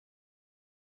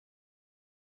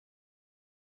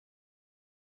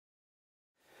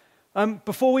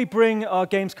Before we bring our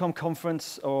Gamescom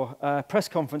conference or press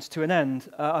conference to an end,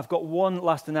 I've got one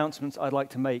last announcement I'd like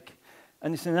to make.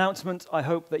 And it's an announcement I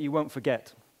hope that you won't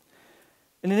forget.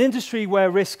 In an industry where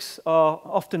risks are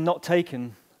often not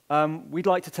taken, we'd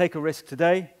like to take a risk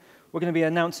today. We're going to be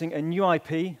announcing a new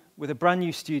IP with a brand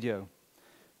new studio.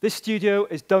 This studio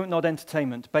is Dontnod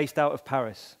Entertainment, based out of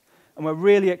Paris. And we're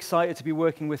really excited to be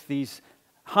working with these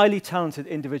highly talented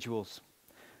individuals.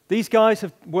 These guys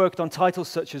have worked on titles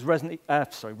such as Resident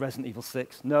Evil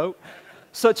 6, no,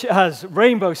 such as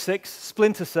Rainbow Six,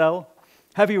 Splinter Cell,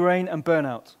 Heavy Rain, and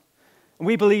Burnout. And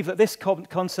we believe that this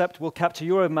concept will capture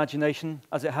your imagination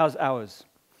as it has ours.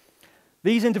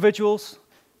 These individuals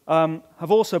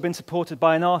have also been supported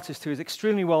by an artist who is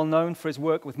extremely well known for his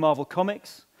work with Marvel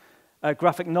Comics,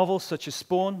 graphic novels such as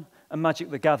Spawn and Magic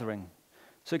the Gathering.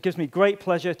 So it gives me great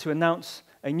pleasure to announce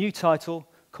a new title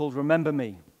called Remember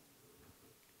Me.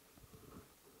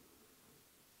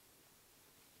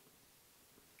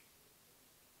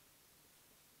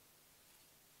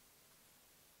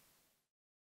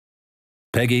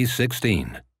 Peggy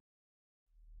 16.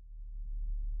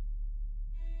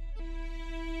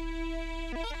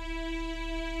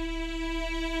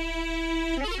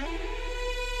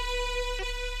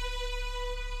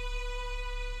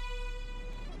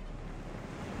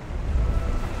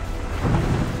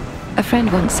 A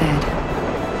friend once said,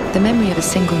 "The memory of a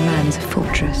single man is a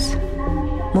fortress,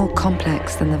 more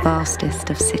complex than the vastest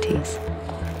of cities."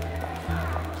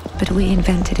 But we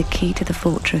invented a key to the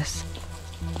fortress.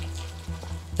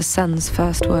 A son's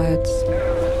first words,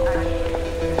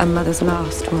 a mother's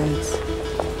last words,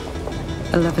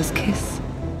 a lover's kiss,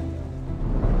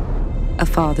 a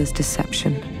father's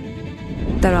deception.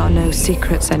 There are no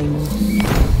secrets anymore.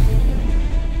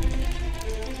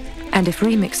 And if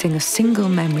remixing a single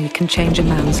memory can change a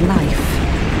man's life,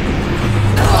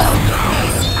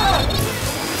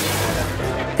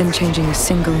 then changing a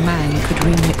single man could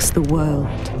remix the world.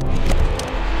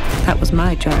 That was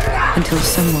my job until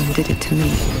someone did it to me.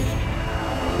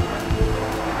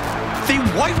 They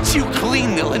wiped you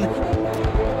clean, Nilin.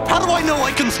 How do I know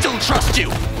I can still trust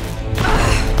you?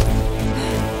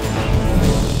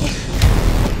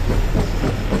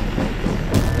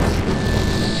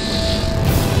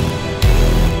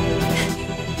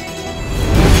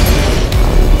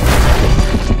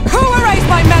 Who erased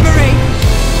my memory?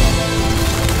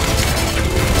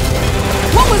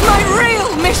 What was my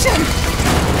real mission?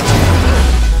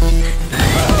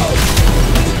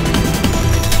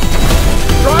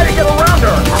 Try to get around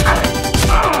her!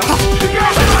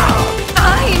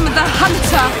 I'm the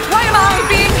hunter! Why am I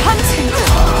being hunted?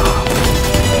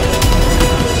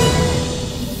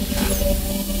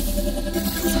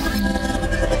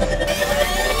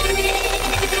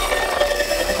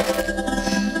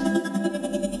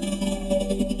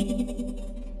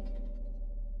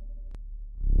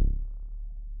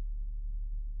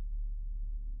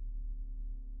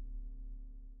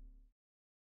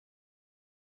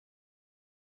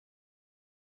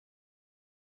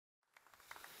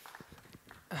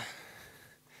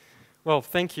 Well,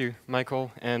 thank you,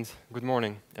 Michael, and good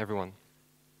morning, everyone.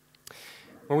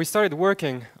 When we started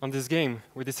working on this game,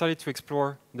 we decided to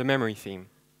explore the memory theme.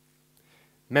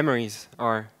 Memories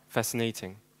are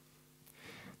fascinating.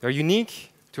 They're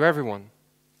unique to everyone,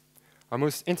 our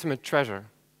most intimate treasure,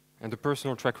 and the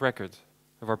personal track record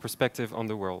of our perspective on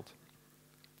the world.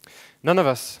 None of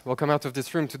us will come out of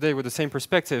this room today with the same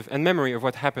perspective and memory of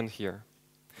what happened here.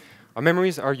 Our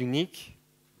memories are unique,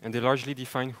 and they largely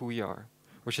define who we are,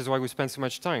 which is why we spend so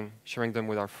much time sharing them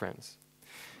with our friends.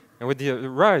 And with the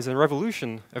rise and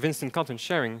revolution of instant content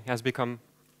sharing, it has become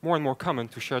more and more common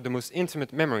to share the most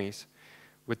intimate memories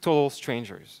with total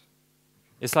strangers.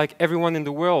 It's like everyone in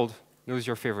the world knows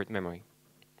your favorite memory.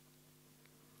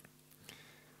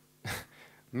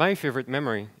 My favorite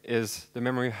memory is the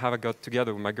memory of how I got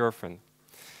together with my girlfriend.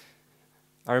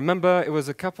 I remember it was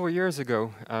a couple of years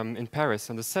ago in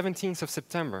Paris on the 17th of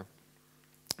September.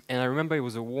 And I remember it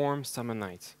was a warm summer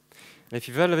night. And if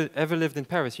you've ever lived in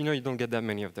Paris, you know you don't get that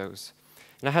many of those.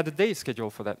 And I had a date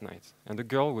scheduled for that night. And the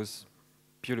girl was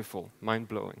beautiful,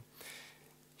 mind-blowing.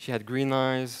 She had green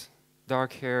eyes,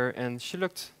 dark hair, and she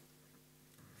looked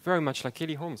very much like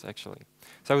Katie Holmes, actually.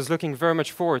 So I was looking very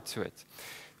much forward to it.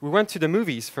 We went to the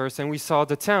movies first, and we saw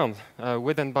The Town,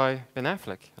 with and by Ben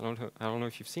Affleck. I don't know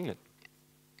if you've seen it.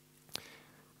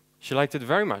 She liked it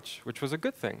very much, which was a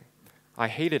good thing. I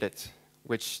hated it,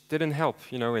 which didn't help,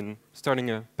 in starting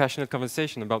a passionate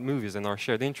conversation about movies and our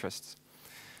shared interests.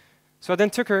 So I then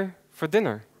took her for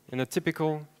dinner in a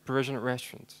typical Parisian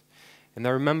restaurant. And I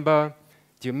remember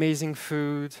the amazing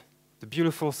food, the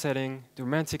beautiful setting, the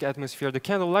romantic atmosphere, the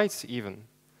candle lights even.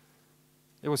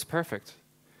 It was perfect.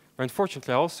 But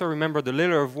unfortunately, I also remember the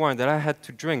liter of wine that I had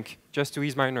to drink just to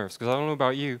ease my nerves, because I don't know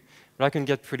about you, but I can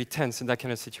get pretty tense in that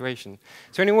kind of situation.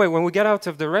 So anyway, when we got out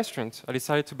of the restaurant, I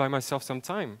decided to buy myself some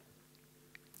time.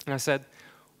 And I said,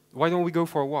 why don't we go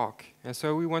for a walk? And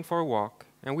so we went for a walk,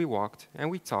 and we walked, and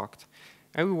we talked,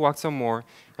 and we walked some more.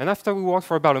 And after we walked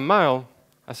for about a mile,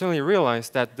 I suddenly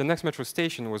realized that the next metro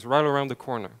station was right around the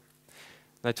corner.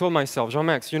 And I told myself,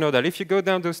 Jean-Max, you know that if you go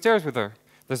down those stairs with her,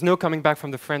 there's no coming back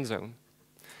from the friend zone.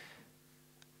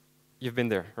 You've been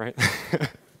there, right?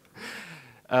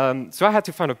 So I had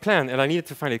to find a plan, and I needed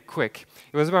to find it quick.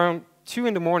 It was around 2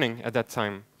 in the morning at that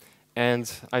time,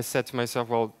 and I said to myself,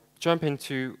 well, jump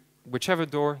into whichever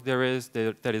door there is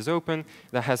that is open,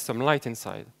 that has some light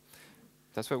inside.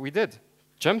 That's what we did.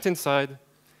 Jumped inside,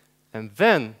 and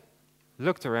then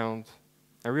looked around,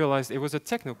 and realized it was a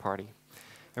techno party.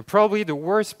 And probably the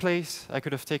worst place I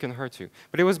could have taken her to.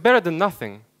 But it was better than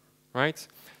nothing, right?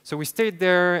 So we stayed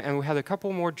there, and we had a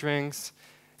couple more drinks,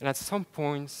 and at some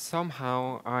point,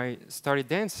 somehow, I started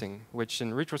dancing, which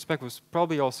in retrospect was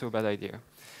probably also a bad idea.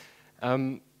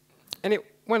 And it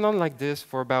went on like this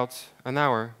for about an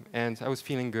hour, and I was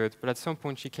feeling good, but at some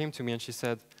point she came to me and she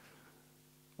said,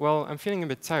 well, I'm feeling a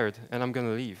bit tired, and I'm going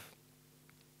to leave.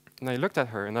 And I looked at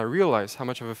her, and I realized how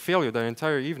much of a failure that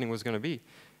entire evening was going to be.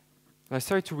 And I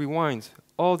started to rewind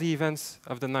all the events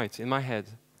of the night in my head.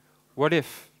 What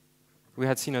if we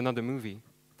had seen another movie?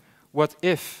 What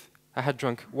if I had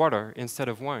drunk water instead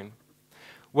of wine?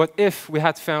 What if we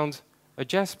had found a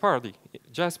jazz party,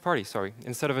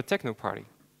 instead of a techno party?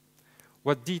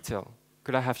 What detail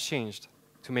could I have changed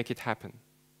to make it happen?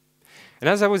 And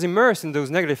as I was immersed in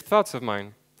those negative thoughts of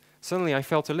mine, suddenly I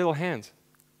felt a little hand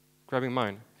grabbing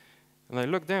mine. And I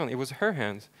looked down, it was her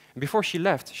hand. And before she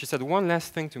left, she said one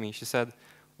last thing to me. She said,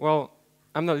 well,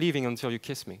 I'm not leaving until you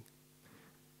kiss me.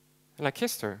 And I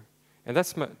kissed her. And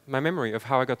that's my memory of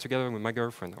how I got together with my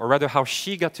girlfriend, or rather how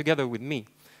she got together with me,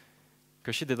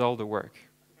 because she did all the work.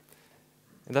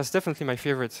 And that's definitely my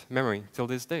favorite memory till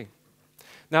this day.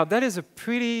 Now, that is a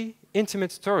pretty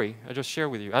intimate story I just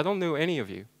shared with you. I don't know any of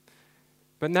you.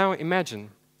 But now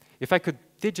imagine if I could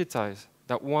digitize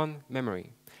that one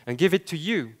memory and give it to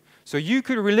you, so you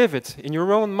could relive it in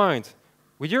your own mind,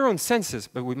 with your own senses,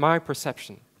 but with my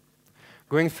perception,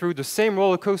 going through the same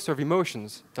roller coaster of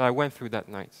emotions that I went through that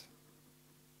night.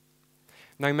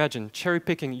 Now imagine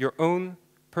cherry-picking your own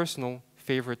personal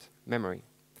favorite memory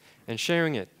and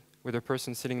sharing it with a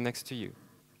person sitting next to you.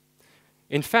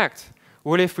 In fact,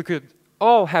 what if we could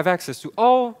all have access to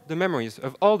all the memories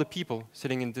of all the people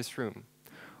sitting in this room?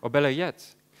 Or better yet,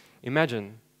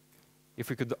 imagine if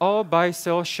we could all buy,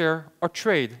 sell, share, or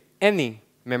trade any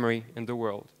memory in the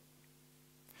world.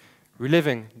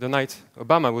 Reliving the night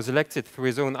Obama was elected through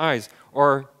his own eyes,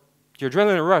 or the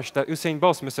adrenaline rush that Usain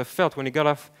Bolt must have felt when he got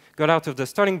out of the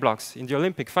starting blocks in the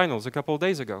Olympic finals a couple of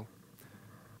days ago.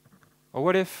 Or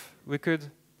what if we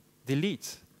could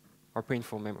delete our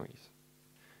painful memories?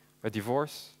 A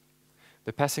divorce,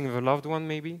 the passing of a loved one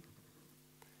maybe?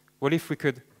 What if we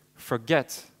could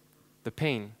forget the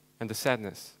pain and the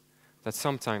sadness that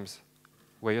sometimes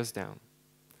weigh us down?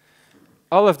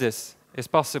 All of this is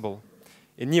possible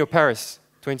in Neo Paris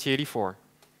 2084.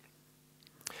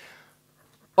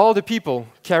 All the people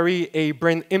carry a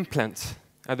brain implant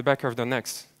at the back of their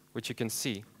necks, which you can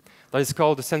see. That is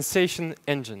called the sensation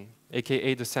engine,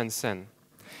 aka the Sensen.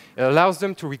 It allows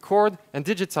them to record and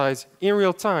digitize in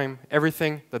real time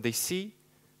everything that they see,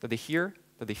 that they hear,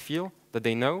 that they feel, that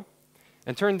they know,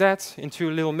 and turn that into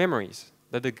little memories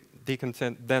that they can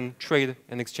then trade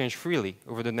and exchange freely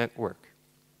over the network.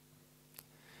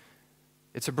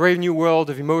 It's a brave new world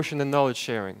of emotion and knowledge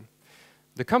sharing.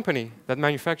 The company that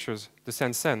manufactures the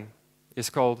Sensen is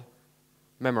called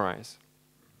Memorize.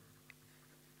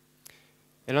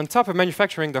 And on top of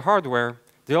manufacturing the hardware,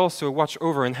 they also watch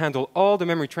over and handle all the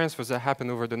memory transfers that happen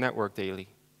over the network daily.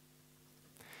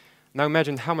 Now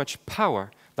imagine how much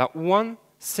power that one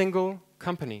single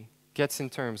company gets in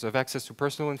terms of access to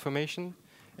personal information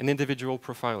and individual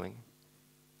profiling.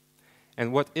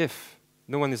 And what if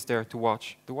no one is there to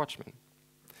watch the watchmen?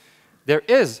 There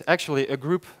is actually a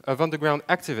group of underground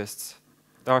activists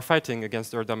that are fighting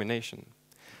against their domination.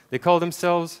 They call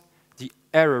themselves the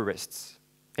Errorists,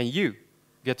 and you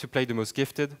get to play the most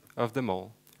gifted of them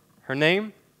all. Her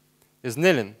name is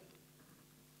Nilin.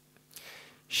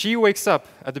 She wakes up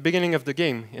at the beginning of the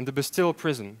game in the Bastille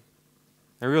prison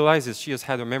and realizes she has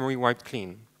had her memory wiped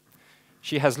clean.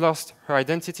 She has lost her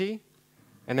identity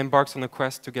and embarks on a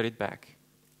quest to get it back.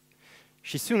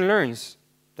 She soon learns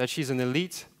that she's an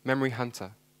elite memory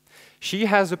hunter. She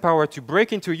has the power to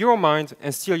break into your mind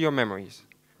and steal your memories.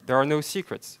 There are no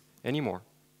secrets anymore.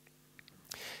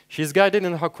 She is guided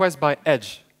in her quest by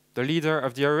Edge, the leader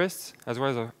of the terrorists, as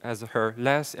well as her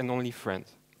last and only friend.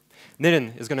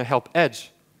 Nilin is going to help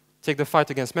Edge take the fight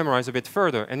against Memorize a bit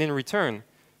further, and in return,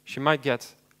 she might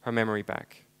get her memory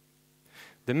back.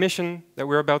 The mission that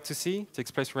we're about to see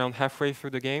takes place around halfway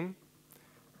through the game,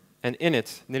 and in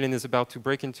it, Nilin is about to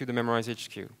break into the Memorize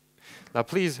HQ. Now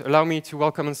please allow me to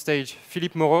welcome on stage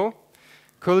Philippe Moreau,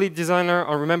 co-lead designer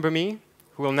on Remember Me,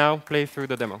 who will now play through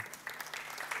the demo.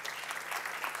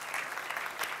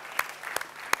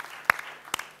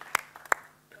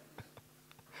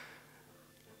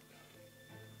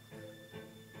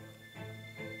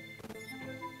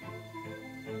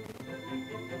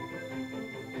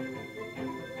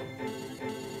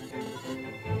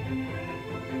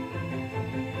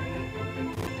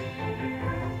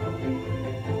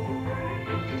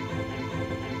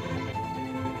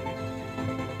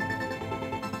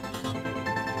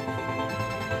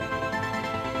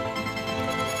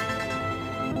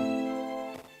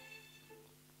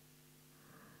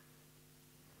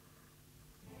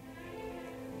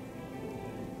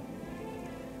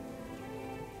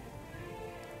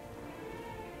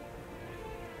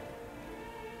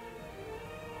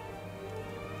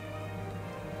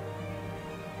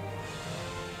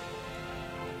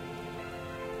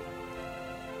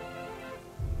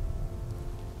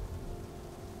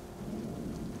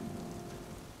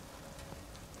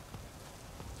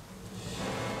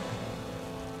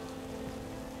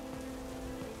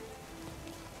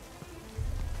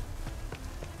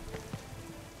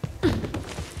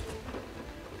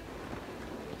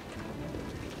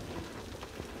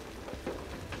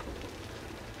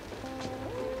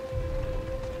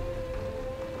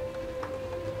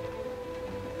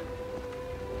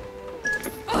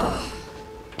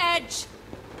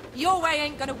 Your way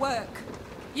ain't gonna work.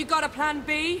 You got a plan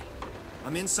B?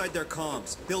 I'm inside their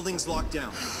comms. Building's locked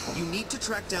down. You need to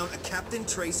track down a Captain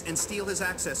Trace and steal his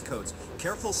access codes.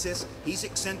 Careful, sis. He's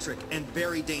eccentric and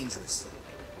very dangerous.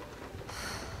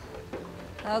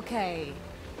 Okay.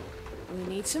 We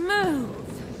need to move.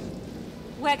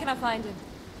 Where can I find him?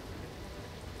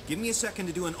 Give me a second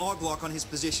to do an AUG lock on his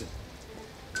position.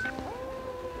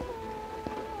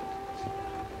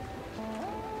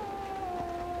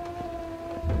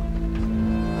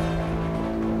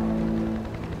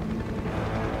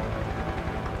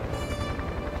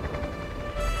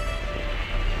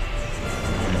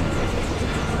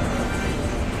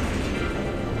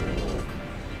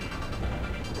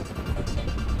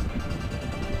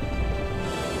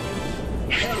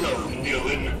 Hello,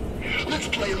 Nilin. Let's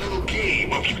play a little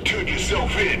game of you turn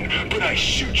yourself in, but I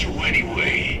shoot you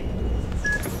anyway.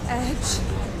 Edge.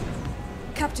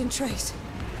 Captain Trace.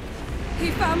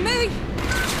 He found me!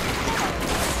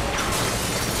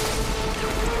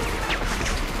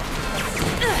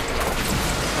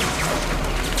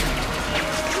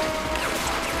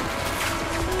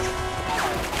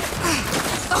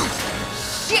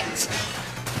 Oh, shit!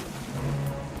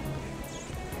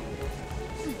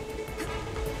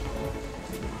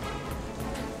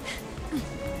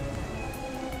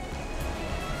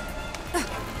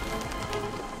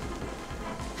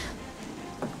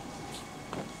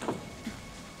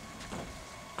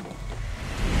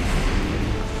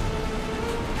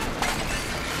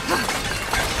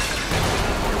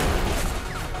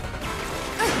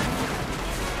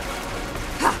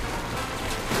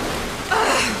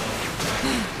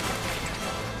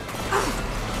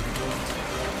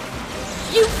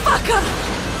 You fucker!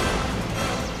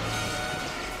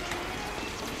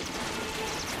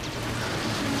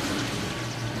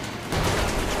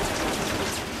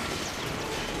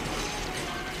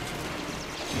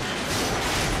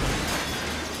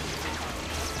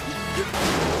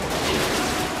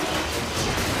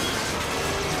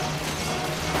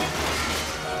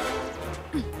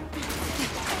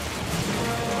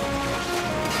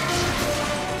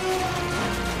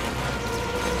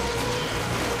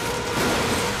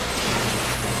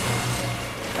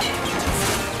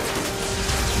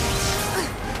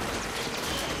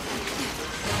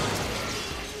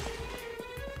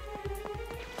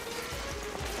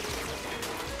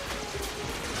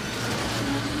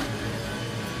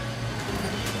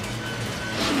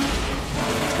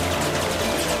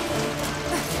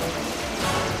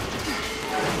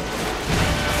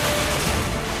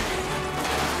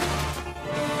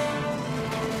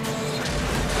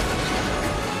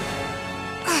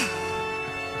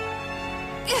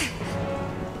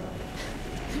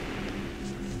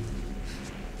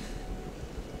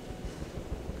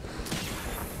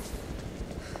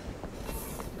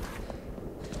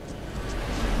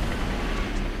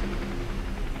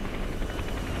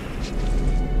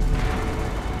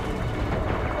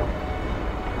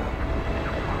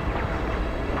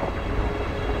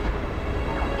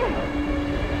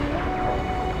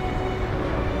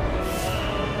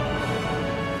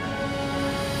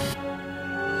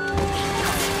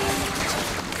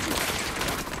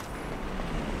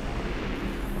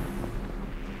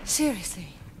 Seriously?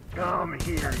 Come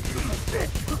here, you bitch.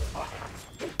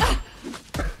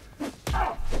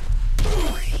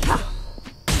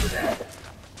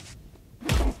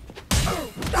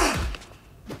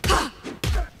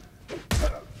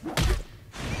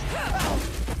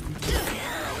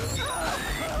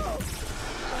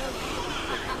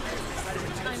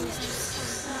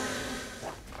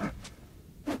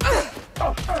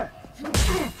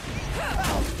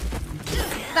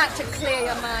 That should clear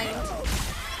your mind.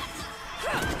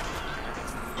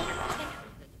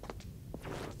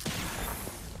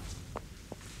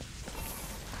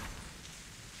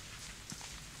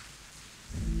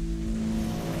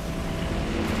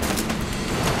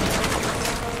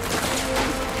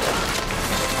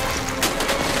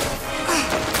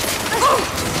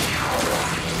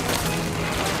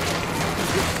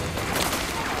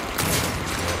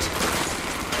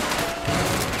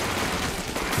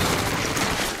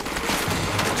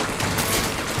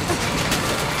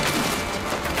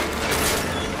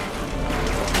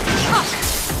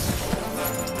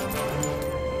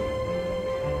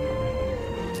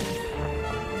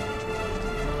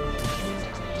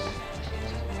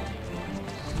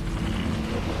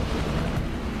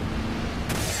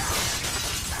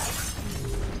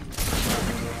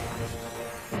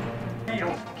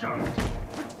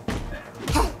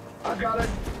 I got it.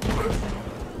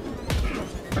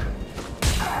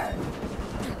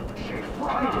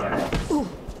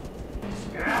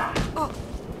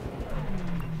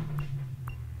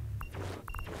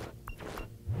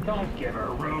 Don't give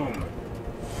her room.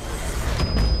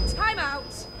 Time out.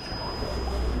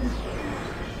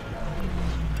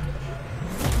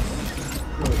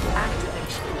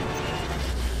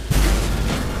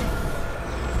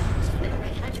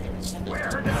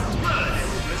 Where does blood?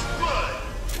 It's blood.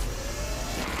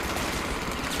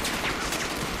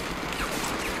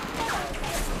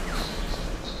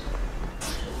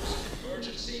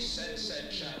 Emergency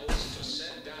send channels to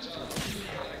send data on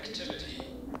illegal activity.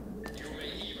 You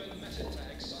may even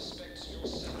meta-tag suspects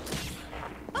yourself.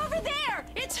 Over there!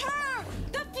 It's her!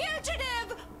 The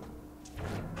fugitive!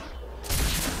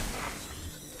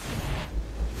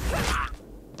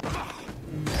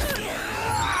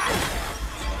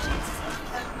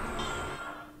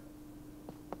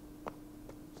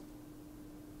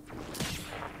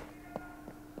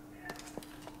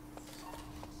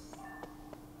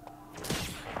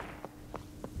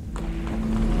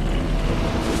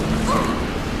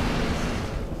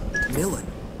 Nilin,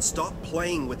 stop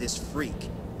playing with this freak.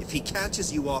 If he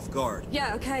catches you off guard,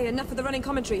 Yeah, okay, enough of the running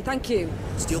commentary, thank you.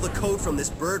 steal the code from this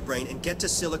bird brain and get to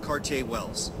Silicartier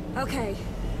Wells. Okay,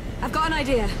 I've got an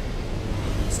idea.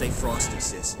 Stay frosty,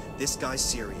 sis. This guy's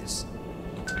serious.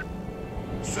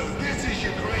 So this is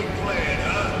your great plan,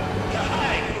 huh? To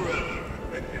hide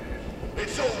forever.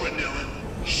 It's over,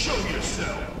 Nilin. Show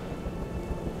yourself.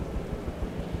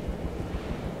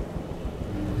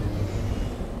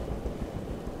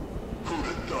 Who'd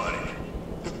have thought it?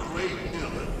 The great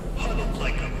Nilin, huddled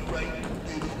like a bright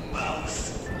little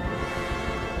mouse.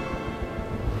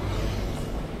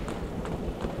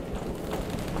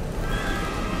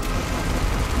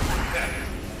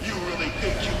 You really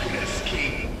think you can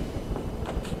escape?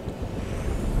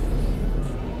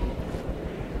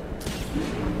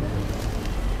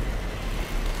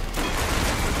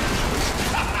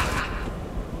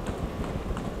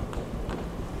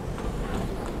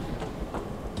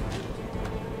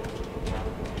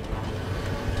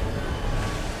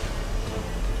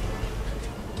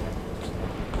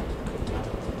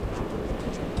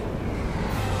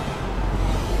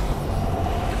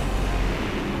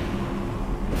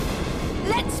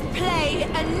 Let's play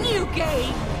a new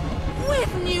game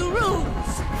with new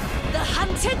rules. The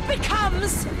hunted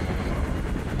becomes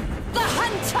the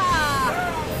hunter.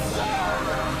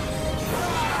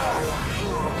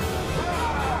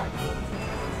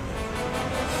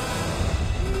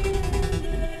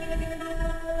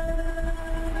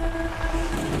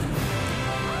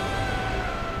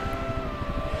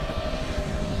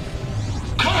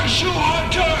 Curse you,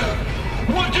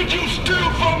 Hunter! What did you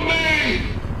steal from me?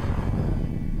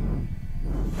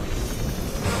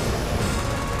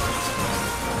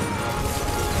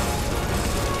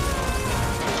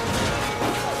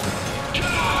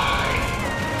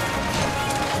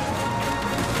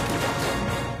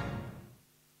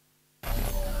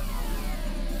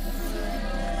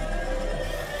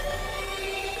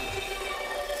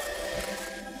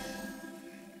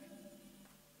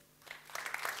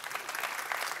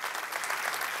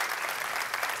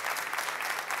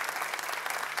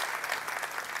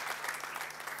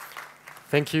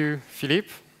 Thank you, Philippe.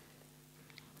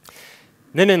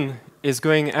 Nilin is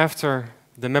going after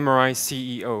the Memorize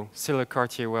CEO, Scylla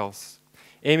Cartier-Wells,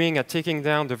 aiming at taking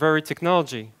down the very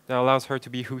technology that allows her to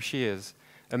be who she is,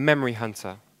 a memory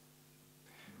hunter.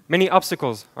 Many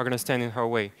obstacles are going to stand in her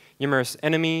way. Numerous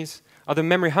enemies, other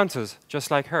memory hunters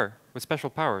just like her, with special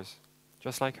powers,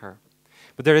 just like her.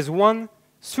 But there is one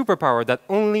superpower that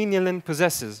only Nilin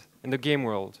possesses in the game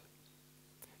world.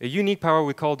 A unique power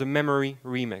we call the Memory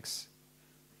Remix.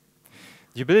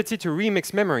 The ability to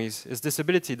remix memories is this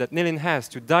ability that Nilin has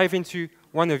to dive into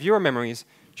one of your memories,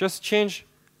 just change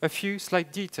a few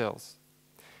slight details,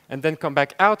 and then come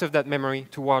back out of that memory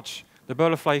to watch the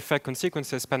butterfly effect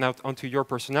consequences pan out onto your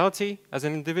personality as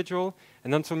an individual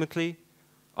and ultimately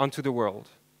onto the world.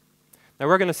 Now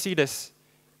we're going to see this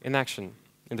in action.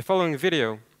 In the following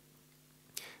video,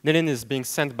 Nilin is being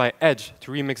sent by Edge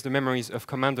to remix the memories of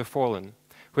Commander Forlin,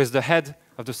 who is the head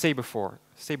of the Saber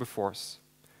Force,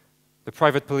 the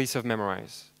private police of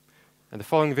Memorize. And the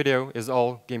following video is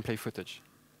all gameplay footage.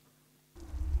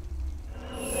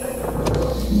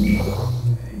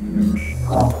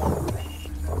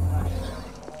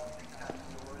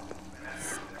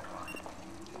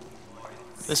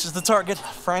 This is the target,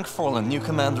 Frank Forlin, new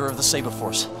commander of the Saber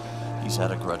Force. He's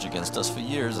had a grudge against us for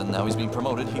years, and now he's been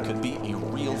promoted. He could be a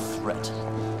real threat.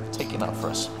 Take him out for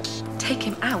us. Take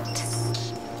him out?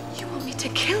 You want me to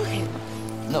kill him?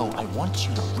 No, I want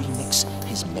you to remix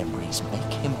his memories.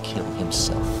 Make him kill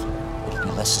himself. It'll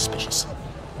be less suspicious.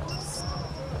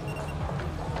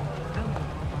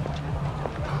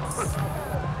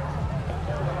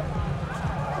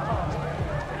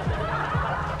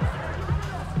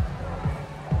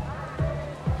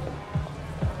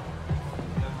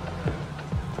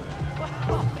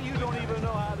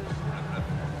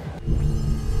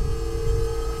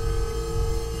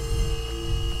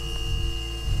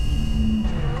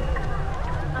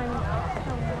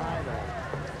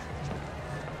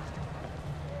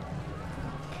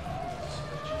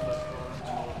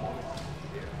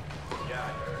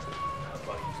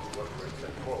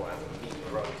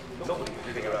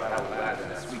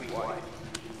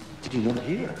 Did you not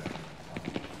hear?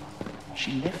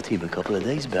 She left him a couple of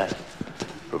days back.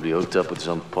 Probably hooked up with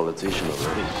some politician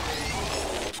already.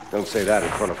 Don't say that in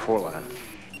front of Forlan.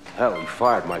 Hell, he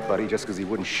fired my buddy just because he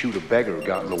wouldn't shoot a beggar who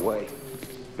got in the way.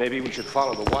 Maybe we should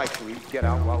follow the wife so we get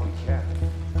out while we can.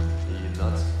 Are you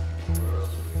nuts?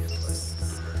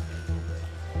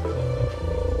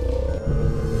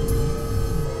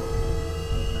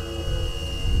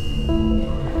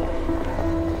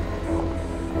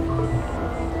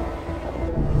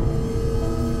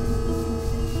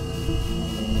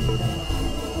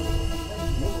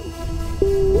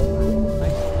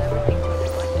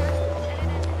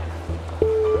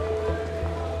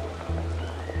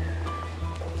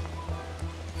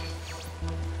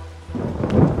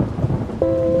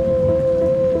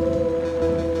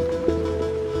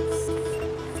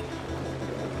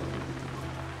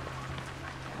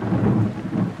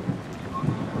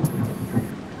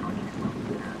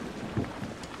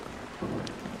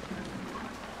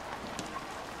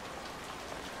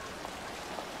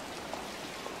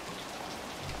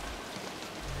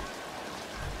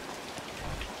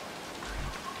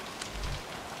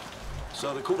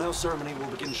 So the courthouse ceremony will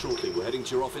begin shortly. We're heading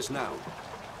to your office now.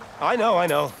 I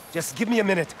know. Just give me a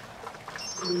minute.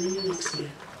 Calling Alexia.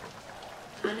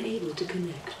 Unable to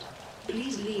connect.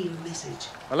 Please leave a message.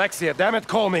 Alexia, damn it,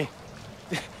 call me.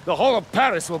 The whole of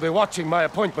Paris will be watching my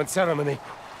appointment ceremony.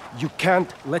 You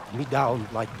can't let me down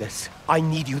like this. I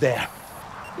need you there.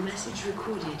 Message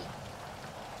recorded.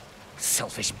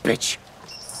 Selfish bitch.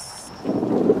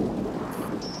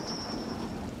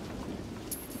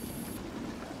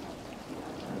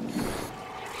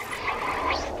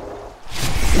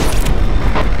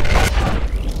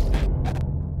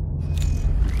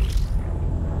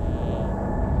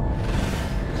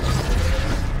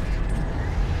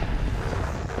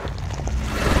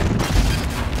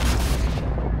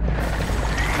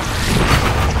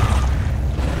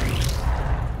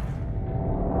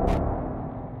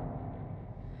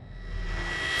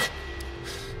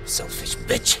 Selfish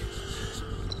bitch.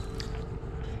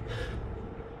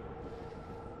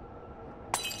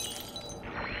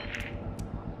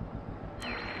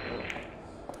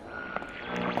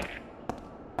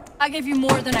 I gave you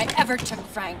more than I ever took,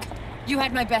 Frank. You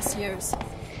had my best years.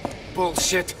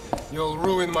 Bullshit. You'll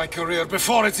ruin my career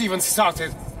before it's even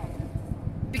started.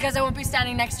 Because I won't be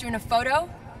standing next to you in a photo?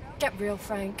 Get real,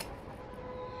 Frank.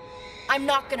 I'm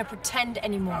not gonna pretend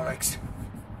anymore. Alex,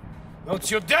 don't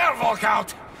you dare walk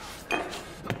out!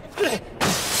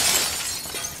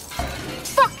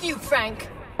 Fuck you, Frank!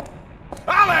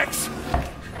 Alex!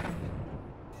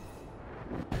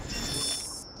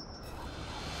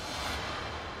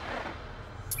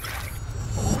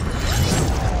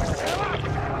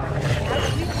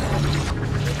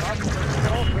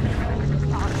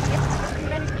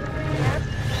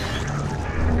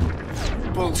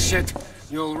 bullshit.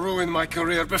 You'll ruin my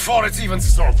career before it's even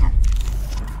started.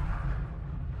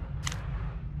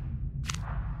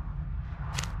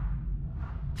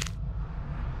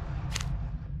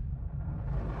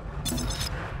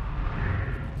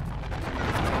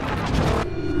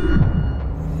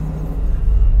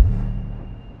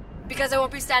 Because I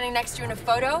won't be standing next to you in a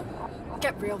photo?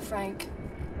 Get real, Frank.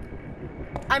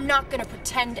 I'm not gonna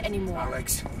pretend anymore.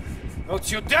 Alex,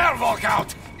 don't you dare walk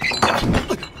out!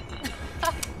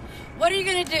 What are you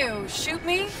gonna do? Shoot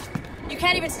me? You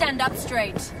can't even stand up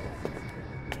straight.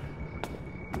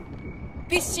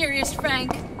 Be serious,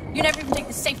 Frank. You never even take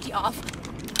the safety off.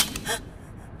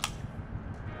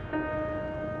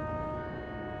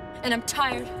 And I'm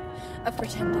tired of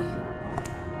pretending.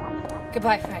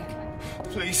 Goodbye, Frank.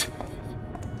 Please.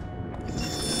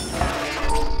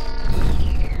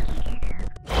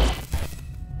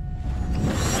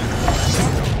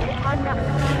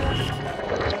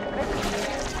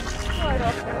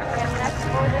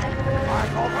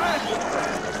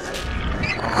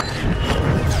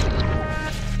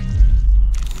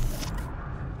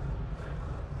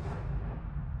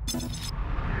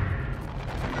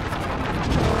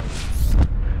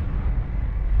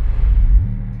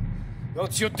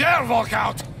 Don't you dare walk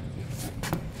out!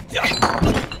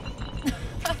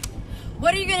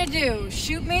 What are you gonna do?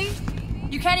 Shoot me?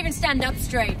 You can't even stand up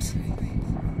straight.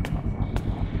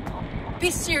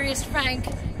 Be serious, Frank.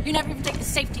 You never even take the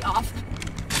safety off.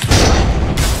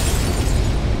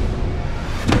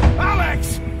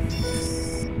 Alex!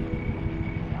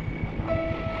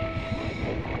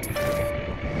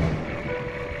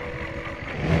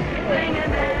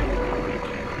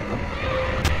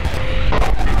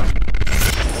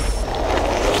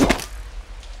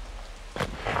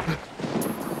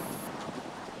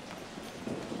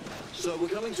 So we're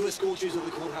coming to escort you to the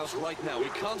courthouse right now. We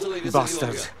can't delay this Bastards.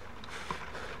 any longer.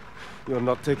 You're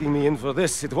not taking me in for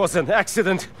this. It was an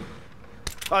accident.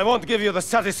 I won't give you the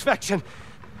satisfaction.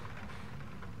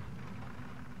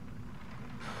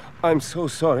 I'm so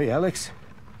sorry, Alex.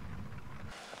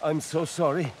 I'm so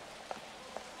sorry.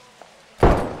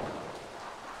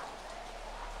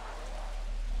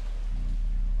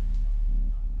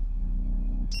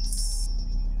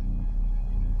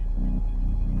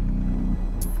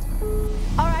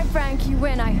 All right, Frank, you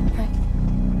win.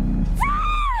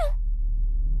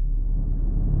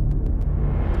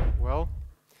 Well,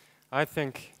 I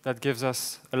think that gives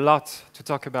us a lot to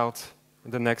talk about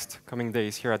in the next coming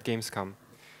days here at Gamescom.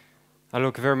 I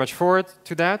look very much forward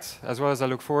to that, as well as I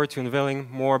look forward to unveiling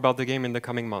more about the game in the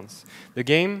coming months. The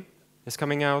game is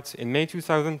coming out in May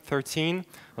 2013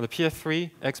 on the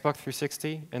PS3, Xbox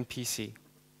 360, and PC.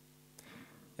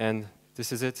 And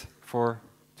this is it for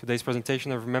today's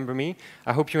presentation of Remember Me.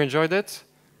 I hope you enjoyed it.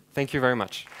 Thank you very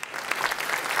much.